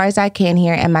climbed as far as I can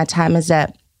here, and my time is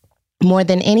up. More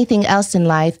than anything else in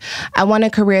life, I want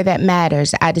a career that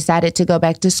matters. I decided to go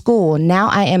back to school. Now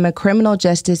I am a criminal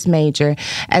justice major.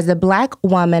 As a Black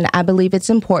woman, I believe it's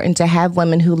important to have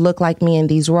women who look like me in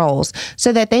these roles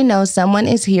so that they know someone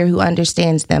is here who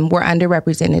understands them. We're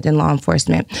underrepresented in law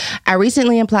enforcement. I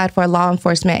recently applied for a law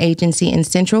enforcement agency in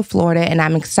Central Florida, and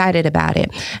I'm excited about it.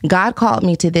 God called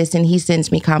me to this, and he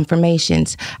sends me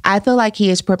confirmations. I feel like he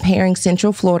is preparing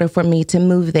Central Florida for me to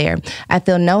move there. I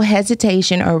feel no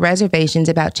hesitation or reservation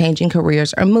about changing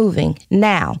careers or moving.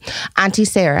 Now, Auntie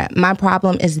Sarah, my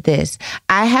problem is this.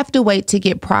 I have to wait to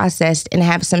get processed and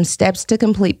have some steps to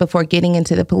complete before getting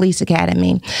into the police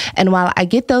academy. And while I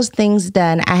get those things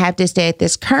done, I have to stay at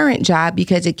this current job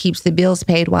because it keeps the bills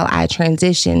paid while I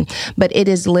transition. But it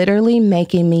is literally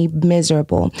making me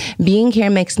miserable. Being here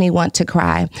makes me want to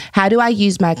cry. How do I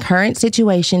use my current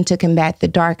situation to combat the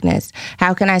darkness?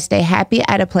 How can I stay happy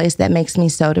at a place that makes me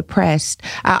so depressed?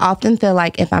 I often feel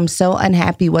like if I'm so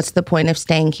unhappy, what's the point of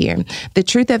staying here? The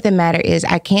truth of the matter is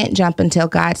I can't jump until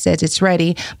God says it's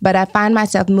ready, but I find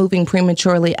myself moving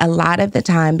prematurely a lot of the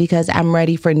time because I'm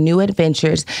ready for new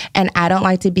adventures, and I don't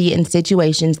like to be in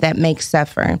situations that make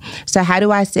suffer. So how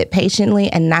do I sit patiently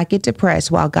and not get depressed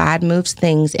while God moves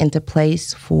things into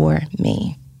place for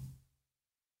me?"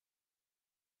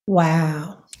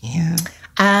 Wow. Yeah.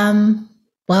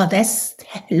 Well, that's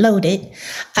loaded.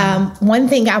 One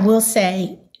thing I will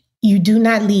say, you do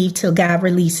not leave till God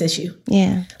releases you.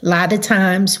 Yeah. A lot of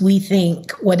times we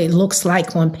think what it looks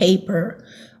like on paper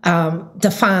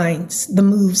defines the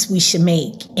moves we should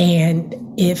make. And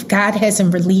if God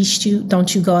hasn't released you,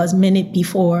 don't you go a minute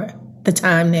before the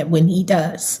time that when he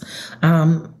does.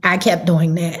 I kept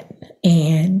doing that.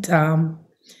 And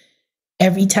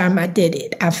every time I did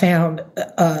it, I found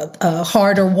a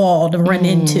harder wall to run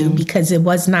into because it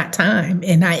was not time.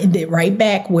 And I ended right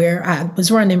back where I was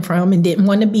running from and didn't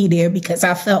want to be there because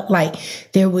I felt like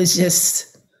there was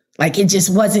just, like it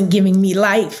just wasn't giving me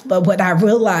life. But what I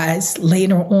realized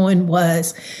later on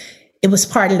was it was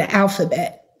part of the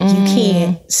alphabet. You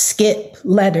can't skip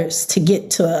letters to get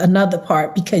to another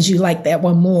part because you like that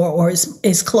one more or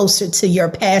it's closer to your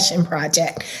passion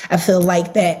project. I feel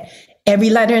like that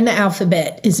every letter in the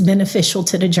alphabet is beneficial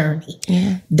to the journey.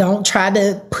 Yeah. Don't try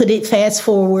to put it fast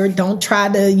forward. Don't try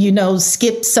to,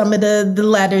 skip some of the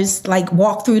letters, like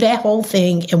walk through that whole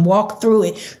thing and walk through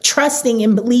it, trusting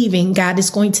and believing God is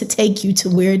going to take you to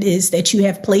where it is that you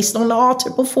have placed on the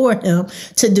altar before him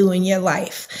to do in your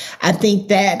life. I think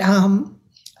that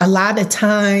a lot of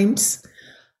times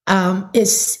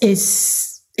it's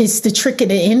the trick of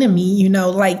the enemy,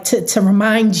 like to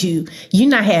remind you, you're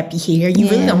not happy here. You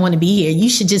really don't want to be here. You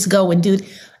should just go and do it.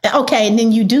 Okay. And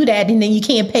then you do that and then you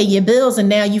can't pay your bills. And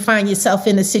now you find yourself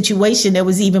in a situation that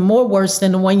was even more worse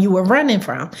than the one you were running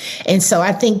from. And so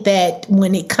I think that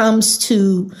when it comes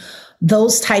to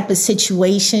those type of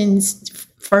situations,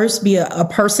 first be a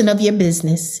person of your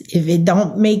business. If it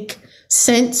don't make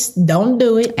sense, don't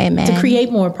do it. Amen. To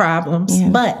create more problems. Yeah.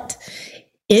 But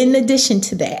in addition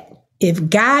to that, if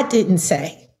God didn't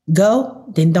say, go,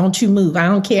 then don't you move. I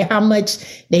don't care how much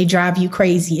they drive you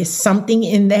crazy. It's something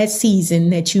in that season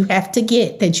that you have to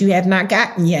get that you have not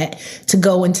gotten yet to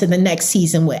go into the next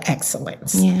season with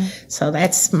excellence. Yeah. So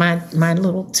that's my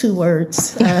little 2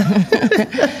 words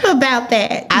about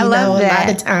that. I love that. A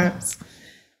lot of times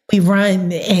we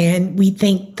run and we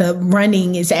think the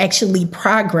running is actually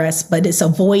progress, but it's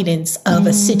avoidance of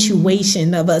a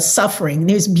situation, of a suffering.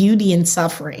 There's beauty in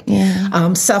suffering.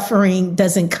 Yeah. Suffering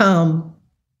doesn't come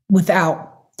without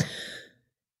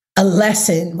a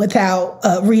lesson, without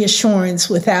a reassurance,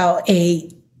 without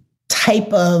a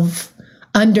type of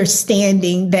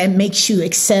understanding that makes you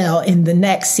excel in the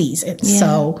next season. Yeah.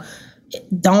 So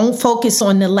don't focus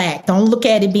on the lack. Don't look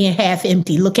at it being half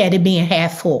empty. Look at it being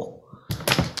half full.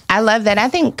 I love that. I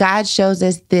think God shows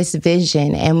us this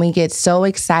vision, and we get so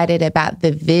excited about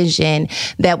the vision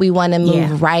that we want to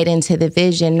move right into the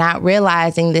vision, not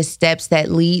realizing the steps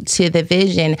that lead to the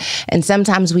vision. And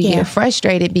sometimes we get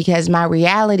frustrated because my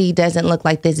reality doesn't look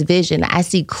like this vision. I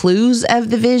see clues of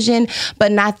the vision,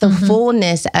 but not the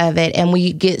fullness of it. And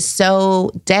we get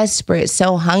so desperate,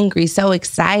 so hungry, so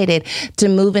excited to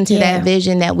move into that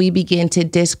vision that we begin to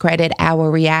discredit our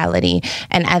reality.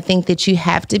 And I think that you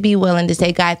have to be willing to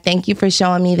say, God, thank you for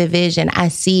showing me the vision. I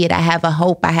see it. I have a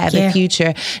hope. I have a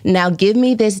future. Now give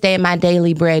me this day my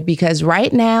daily bread, because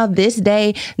right now, this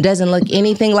day doesn't look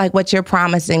anything like what you're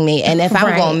promising me. And if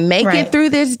I'm going to make it through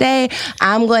this day,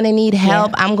 I'm going to need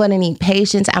help. I'm going to need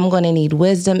patience. I'm going to need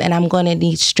wisdom, and I'm going to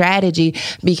need strategy,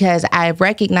 because I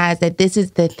recognize that this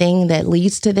is the thing that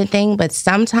leads to the thing. But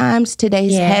sometimes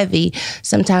today's heavy.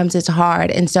 Sometimes it's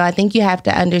hard. And so I think you have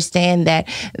to understand that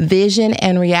vision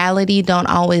and reality don't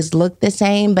always look the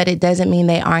same, but it doesn't mean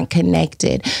they aren't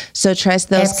connected. So trust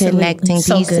those connecting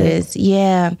pieces.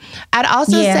 Yeah. I'd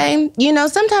also say,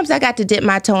 sometimes I got to dip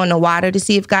my toe in the water to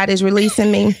see if God is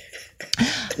releasing me.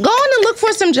 Go on and look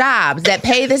for some jobs that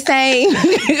pay the same.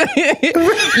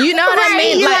 You know what I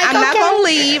mean? Like, I'm not going to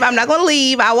leave. I'm not going to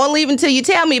leave. I won't leave until you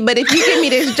tell me. But if you give me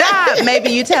this job,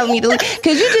 maybe you tell me to leave.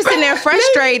 Because you're just in there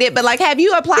frustrated. But like, have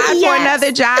you applied for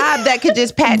another job that could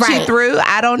just patch you through?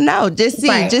 I don't know. Just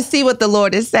see what the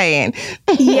Lord is saying.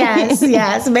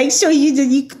 Yes. Make sure you do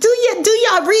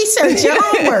your research, your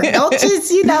homework. Don't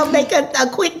just, make a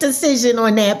quick decision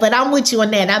on that. But I'm with you on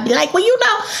that. I'll be like, well,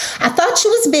 I thought you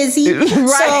was busy. So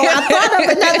I thought of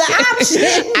another option.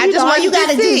 I just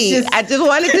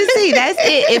wanted to see. That's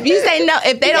it. If you say no,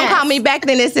 if they don't call me back,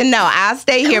 then it's a no. I'll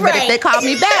stay here. But if they call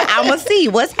me back, I'm going to see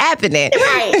what's happening.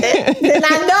 Then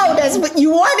I know that's what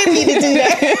you wanted me to do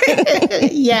that.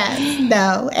 Yes.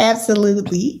 No,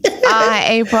 absolutely.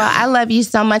 April, I love you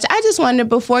so much. I just wonder,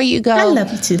 before you go. I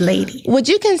love you too, lady. Would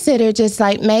you consider just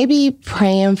like maybe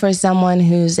praying for someone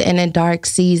who's in a dark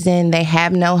season? They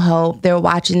have no hope. They're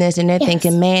watching this and they're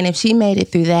thinking, man, if she made it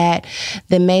through that,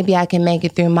 then maybe I can make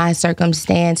it through my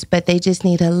circumstance, but they just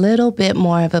need a little bit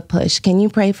more of a push. Can you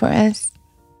pray for us?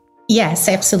 Yes,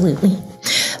 absolutely.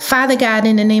 Father God,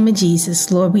 in the name of Jesus,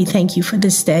 Lord, we thank you for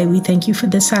this day. We thank you for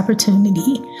this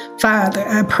opportunity. Father,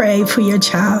 I pray for your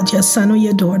child, your son or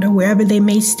your daughter, wherever they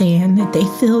may stand, that they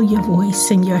feel your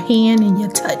voice and your hand and your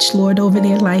touch, Lord, over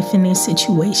their life and their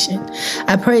situation.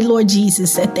 I pray, Lord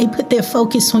Jesus, that they put their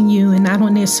focus on you and not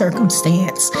on their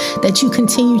circumstance, that you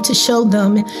continue to show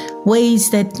them ways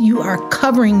that you are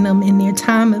covering them in their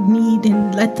time of need,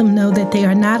 and let them know that they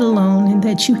are not alone and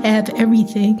that you have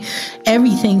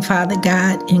everything, Father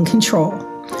God, in control.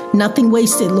 Nothing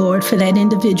wasted, Lord, for that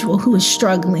individual who is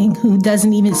struggling, who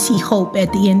doesn't even see hope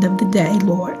at the end of the day,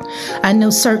 Lord. I know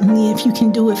certainly if you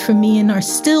can do it for me and are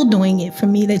still doing it for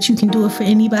me, that you can do it for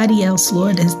anybody else,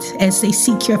 Lord, as they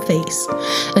seek your face.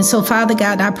 And so, Father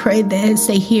God, I pray that as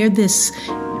they hear this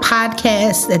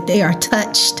podcast, that they are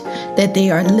touched, that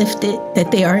they are lifted, that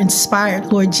they are inspired,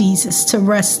 Lord Jesus, to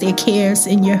rest their cares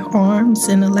in your arms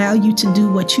and allow you to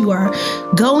do what you are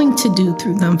going to do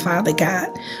through them, Father God.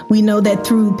 We know that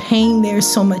through pain, there's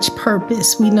so much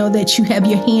purpose. We know that you have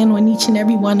your hand on each and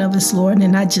every one of us, Lord,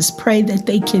 and I just pray that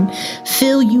they can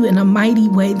feel you in a mighty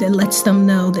way that lets them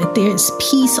know that there's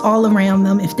peace all around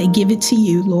them if they give it to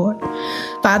you, Lord.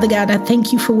 Father God, I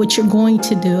thank you for what you're going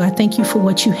to do. I thank you for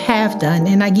what you have done,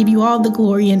 and I give you all the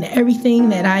glory in everything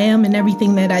that I am and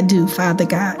everything that I do, Father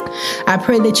God. I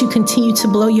pray that you continue to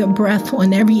blow your breath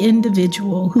on every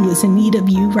individual who is in need of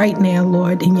you right now,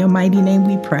 Lord. In your mighty name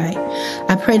we pray.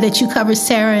 I pray that you cover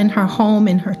Sarah and her home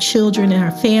and her children and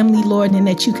her family, Lord, and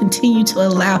that you continue to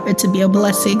allow her to be a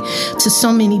blessing to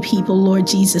so many people, Lord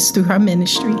Jesus, through her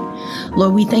ministry.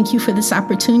 Lord, we thank you for this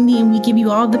opportunity, and we give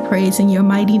you all the praise. In your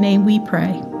mighty name we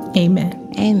pray.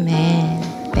 Amen. Amen.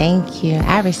 Thank you.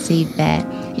 I received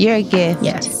that. You're a gift.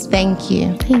 Yes. Thank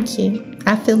you. Thank you.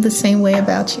 I feel the same way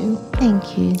about you.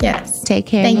 Thank you. Yes. Take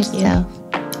care of yourself.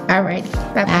 All right.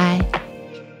 Bye-bye. Bye.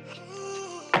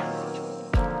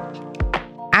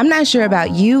 I'm not sure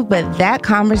about you, but that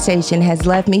conversation has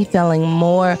left me feeling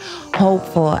more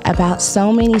hopeful about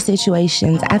so many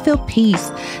situations. I feel peace,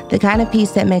 the kind of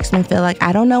peace that makes me feel like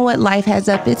I don't know what life has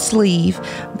up its sleeve,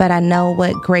 but I know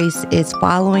what grace is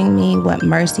following me, what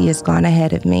mercy has gone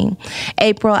ahead of me.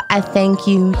 April, I thank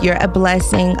you. You're a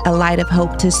blessing, a light of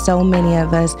hope to so many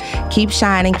of us. Keep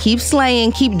shining, keep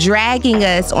slaying, keep dragging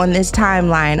us on this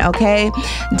timeline, okay?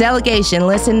 Delegation,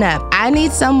 listen up. I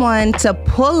need someone to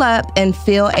pull up and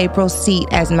fill April's seat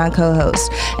as my co-host.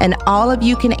 And all of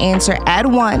you can answer at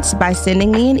once, by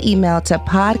sending me an email to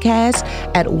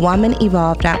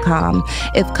podcast@womanevolve.com.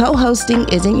 If co-hosting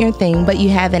isn't your thing, but you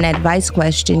have an advice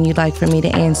question you'd like for me to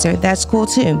answer, that's cool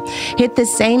too. Hit the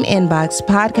same inbox,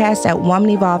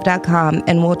 podcast@womanevolve.com,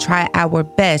 and we'll try our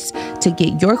best to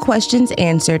get your questions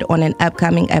answered on an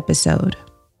upcoming episode.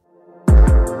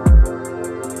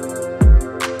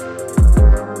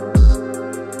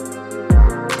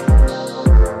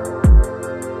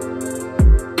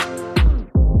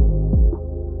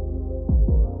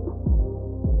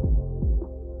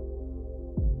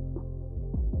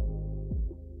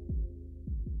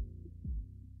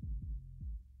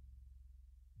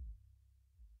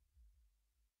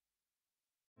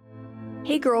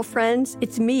 Hey girlfriends,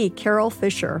 it's me, Carol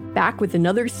Fisher, back with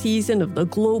another season of the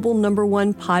global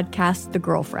 #1 podcast, The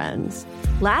Girlfriends.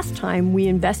 Last time, we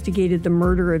investigated the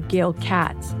murder of Gail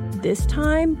Katz. This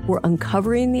time, we're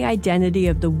uncovering the identity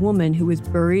of the woman who was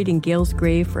buried in Gail's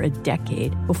grave for a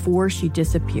decade before she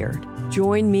disappeared.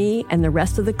 Join me and the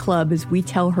rest of the club as we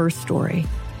tell her story.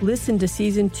 Listen to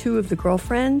Season 2 of The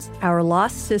Girlfriends, Our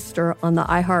Lost Sister on the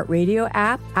iHeartRadio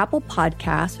app, Apple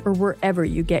Podcasts, or wherever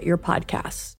you get your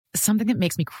podcasts. Something that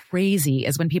makes me crazy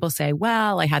is when people say,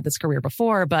 well, I had this career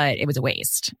before, but it was a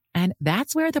waste. And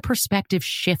that's where the perspective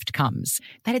shift comes,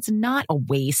 that it's not a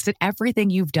waste, that everything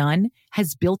you've done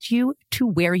has built you to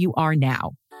where you are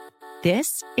now.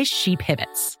 This is She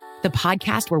Pivots, the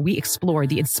podcast where we explore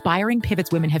the inspiring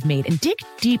pivots women have made and dig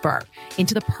deeper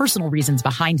into the personal reasons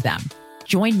behind them.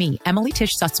 Join me, Emily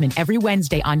Tish Sussman, every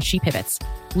Wednesday on She Pivots.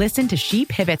 Listen to She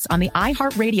Pivots on the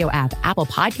iHeartRadio app, Apple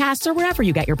Podcasts, or wherever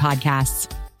you get your podcasts.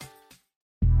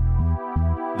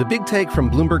 The Big Take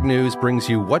from Bloomberg News brings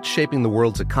you what's shaping the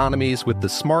world's economies with the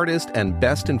smartest and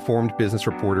best-informed business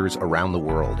reporters around the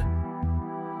world.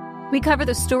 We cover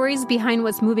the stories behind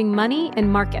what's moving money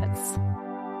and markets,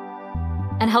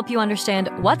 and help you understand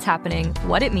what's happening,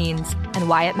 what it means, and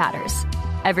why it matters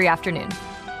every afternoon.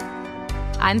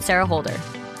 I'm Sarah Holder.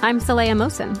 I'm Saleha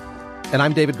Mohsin. And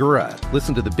I'm David Gura.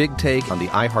 Listen to The Big Take on the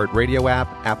iHeartRadio app,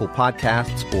 Apple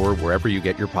Podcasts, or wherever you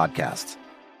get your podcasts.